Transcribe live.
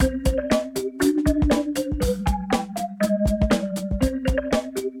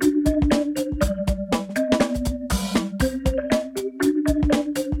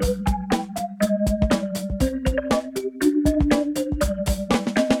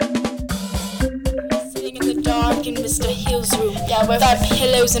in Mr. Hill's room. Yeah, with our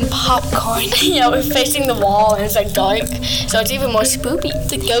pillows and popcorn. Yeah, we're facing the wall and it's like dark, so it's even more spooky.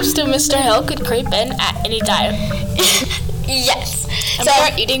 The ghost of Mr. Hill could creep in at any time. Yes. And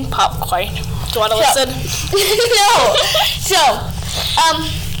we're eating popcorn. Do you want to listen? No. So,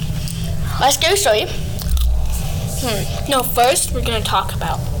 my scary story. No, first we're going to talk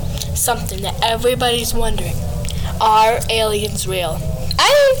about something that everybody's wondering. Are aliens real?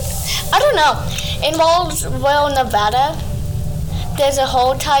 I don't know. In Roswell, Nevada, there's a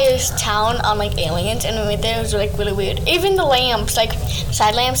whole entire town on like aliens, and it was like really weird. Even the lamps, like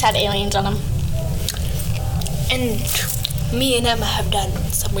side lamps, had aliens on them. And me and Emma have done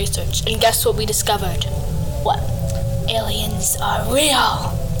some research, and guess what we discovered? What? Aliens are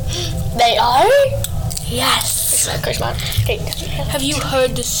real. They are? Yes. Okay. Have you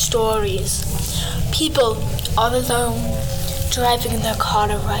heard the stories? People all alone, driving in their car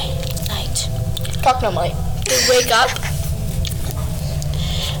at night. Talk normally. They wake up,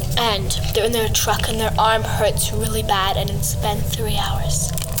 and they're in their truck, and their arm hurts really bad, and it's been 3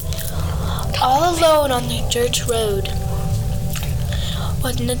 hours. All alone on the dirt road.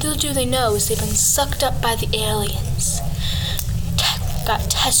 What little do they know is they've been sucked up by the aliens.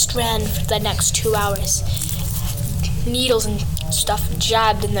 Got test ran for the next 2 hours. Needles and stuff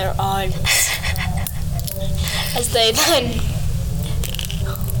jabbed in their arms. As they then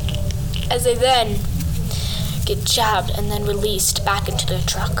get jabbed and then released back into their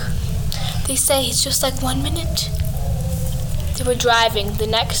truck. They say it's just like 1 minute. They were driving. The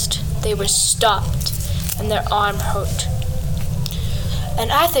next, they were stopped and their arm hurt.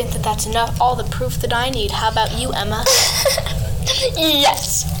 And I think that that's enough, all the proof that I need. How about you, Emma?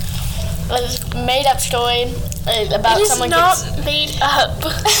 Yes. It's a made-up story about someone made up.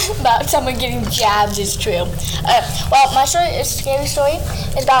 about someone getting jabs is true. Well, my story is a scary story.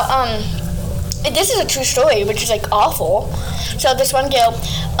 It's about this is a true story, which is like awful. So this one girl,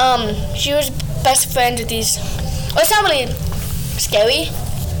 she was best friends with these. Well, it's not really scary,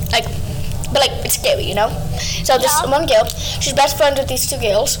 but it's scary, you know. So this one girl, she's best friends with these two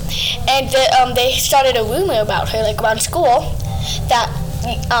girls, and they started a rumor about her like around school that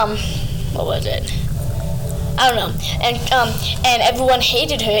what was it? I don't know. And everyone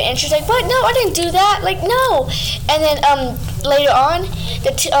hated her, and she's like, "What? No, I didn't do that. Like, no." And then later on,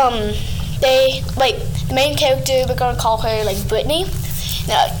 the main character, we're gonna call her like Brittany.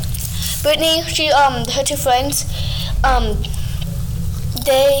 Now, Brittany, she her two friends,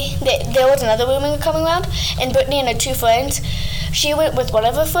 there was another woman coming around, and Brittany and her two friends, she went with one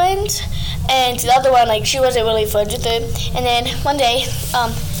of her friends, and the other one, like, she wasn't really friends with her. And then one day,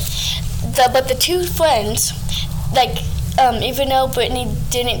 but the two friends, like, even though Brittany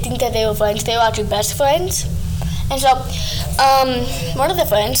didn't think that they were friends, they were actually best friends. And so, one of the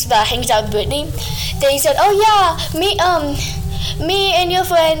friends that hangs out with Brittany, they said, "Oh yeah, me and your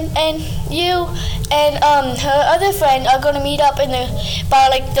friend and you and her other friend are gonna meet up by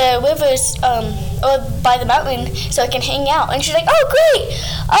like the rivers or by the mountain so I can hang out." And she's like, "Oh great!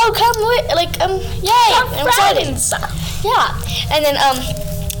 Oh come with yay!" I'm excited. Yeah. And then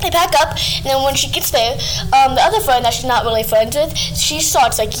they pack up, and then when she gets there, the other friend that she's not really friends with, she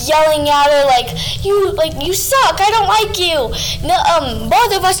starts like yelling at her you suck, I don't like you. No,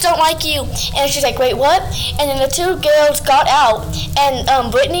 both of us don't like you. And she's like, "Wait, what?" And then the two girls got out,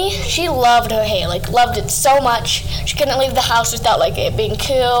 and Brittany, she loved her hair, loved it so much. She couldn't leave the house without it being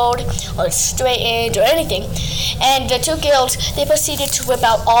curled or straightened or anything. And the two girls, they proceeded to whip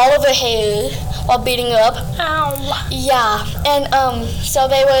out all of her hair while beating her up. Ow. Yeah, and so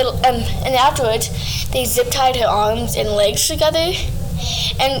they were, and afterwards, they zip-tied her arms and legs together,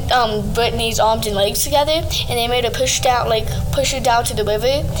 and Brittany's arms and legs together, and they made her push her down to the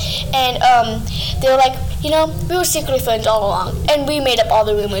river, and they were like, we were secretly friends all along, and we made up all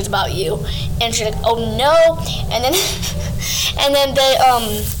the rumors about you. And she's like, "Oh no!" And then, and then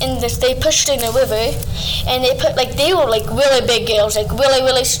they pushed her in the river, and they put they were really big girls, really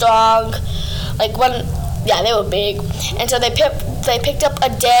really strong, they were big, and so they picked up a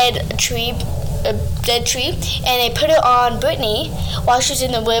dead tree, and they put it on Brittany while she was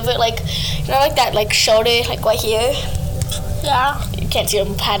in the river, that shoulder, right here. Yeah. You can't see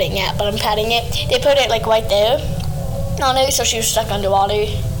I'm patting it, but I'm patting it. They put it right there on her, so she was stuck underwater,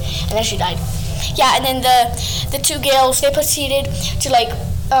 and then she died. Yeah, and then the two girls, they proceeded to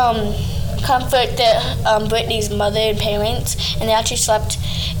comfort Brittany's mother and parents, and they actually slept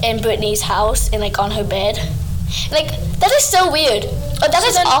in Brittany's house and on her bed. That is so weird. That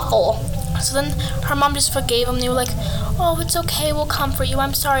is awful. So then her mom just forgave them. They were like, "Oh, it's okay, we'll comfort you.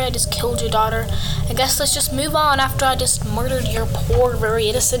 I'm sorry I just killed your daughter. I guess let's just move on after I just murdered your poor, very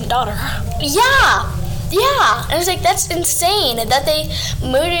innocent daughter." Yeah. Yeah, and it's like, that's insane that they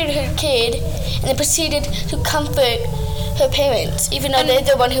murdered her kid and then proceeded to comfort her parents, even though they're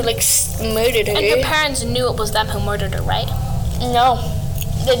the one who murdered her. And her parents knew it was them who murdered her, right? No,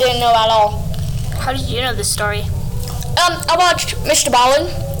 they didn't know at all. How did you know this story? I watched Mr. Ballin.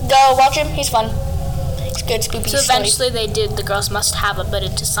 Go watch him. He's fun. It's good, spooky So eventually the girls must have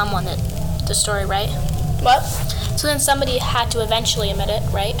admitted to someone the story, right? What? So then somebody had to eventually admit it,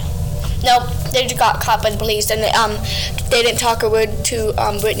 right? No, they just got caught by the police, and they didn't talk a word to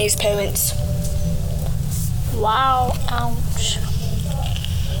Brittany's parents. Wow, ouch.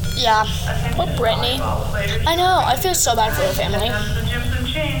 Yeah. Poor Brittany. I know, I feel so bad for her family.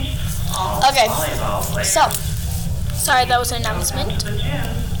 Okay, so. Sorry, that was an announcement.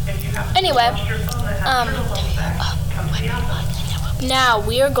 Anyway, now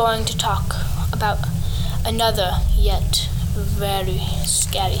we are going to talk about another yet very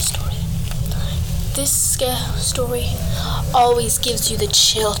scary story. This story always gives you the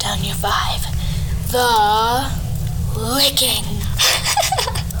chill down your vibe. The licking.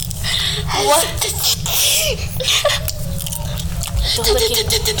 What? The licking.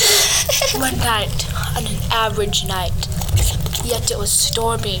 One night, on an average night, yet it was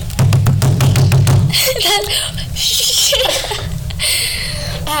stormy.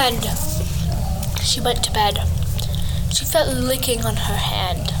 And she went to bed. She felt licking on her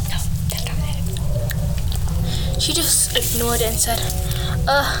hand. She just ignored it and said,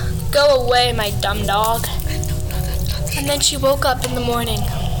 go away, my dumb dog. And then she woke up in the morning,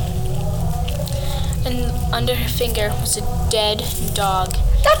 and under her finger was a dead dog.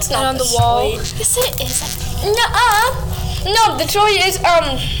 That's not and on the wall. Yes, it is. No, the story is,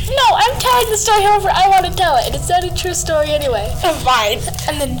 No, I'm telling the story however I want to tell it, and it's not a true story anyway. Fine.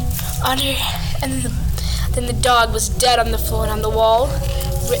 And then then the dog was dead on the floor, and on the wall,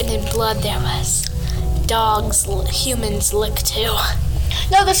 written in blood, there was, dogs, humans lick too.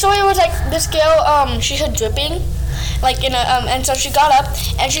 No, the story was like this girl, she heard dripping, and so she got up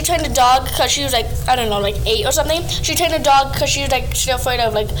and she turned the dog because she was 8 or something. She turned the dog because she was still afraid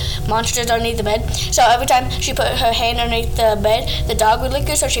of monsters underneath the bed. So every time she put her hand underneath the bed, the dog would lick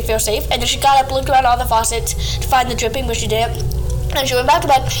her so she'd feel safe. And then she got up, looked around all the faucets to find the dripping, but she didn't. And she went back to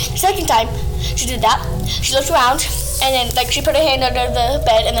bed. The second time she did that, she looked around, and then she put her hand under the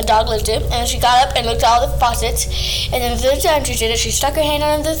bed and the dog licked it. And then she got up and looked at all the faucets. And then the third time she did it, she stuck her hand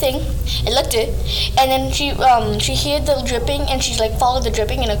under the thing and licked it. And then she heard the dripping, and she followed the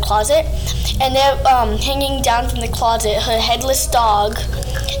dripping in a closet. And there, hanging down from the closet, her headless dog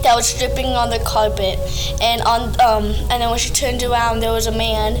that was dripping on the carpet. And then when she turned around, there was a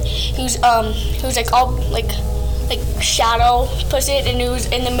man who's all shadow person, and who's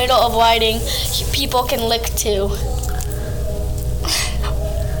in the middle of writing, people can lick too.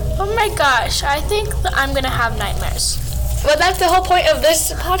 Oh my gosh, I think that I'm gonna have nightmares. Well, that's the whole point of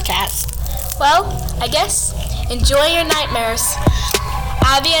this podcast. Well, I guess enjoy your nightmares.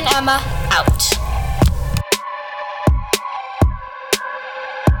 Abby and Emma out.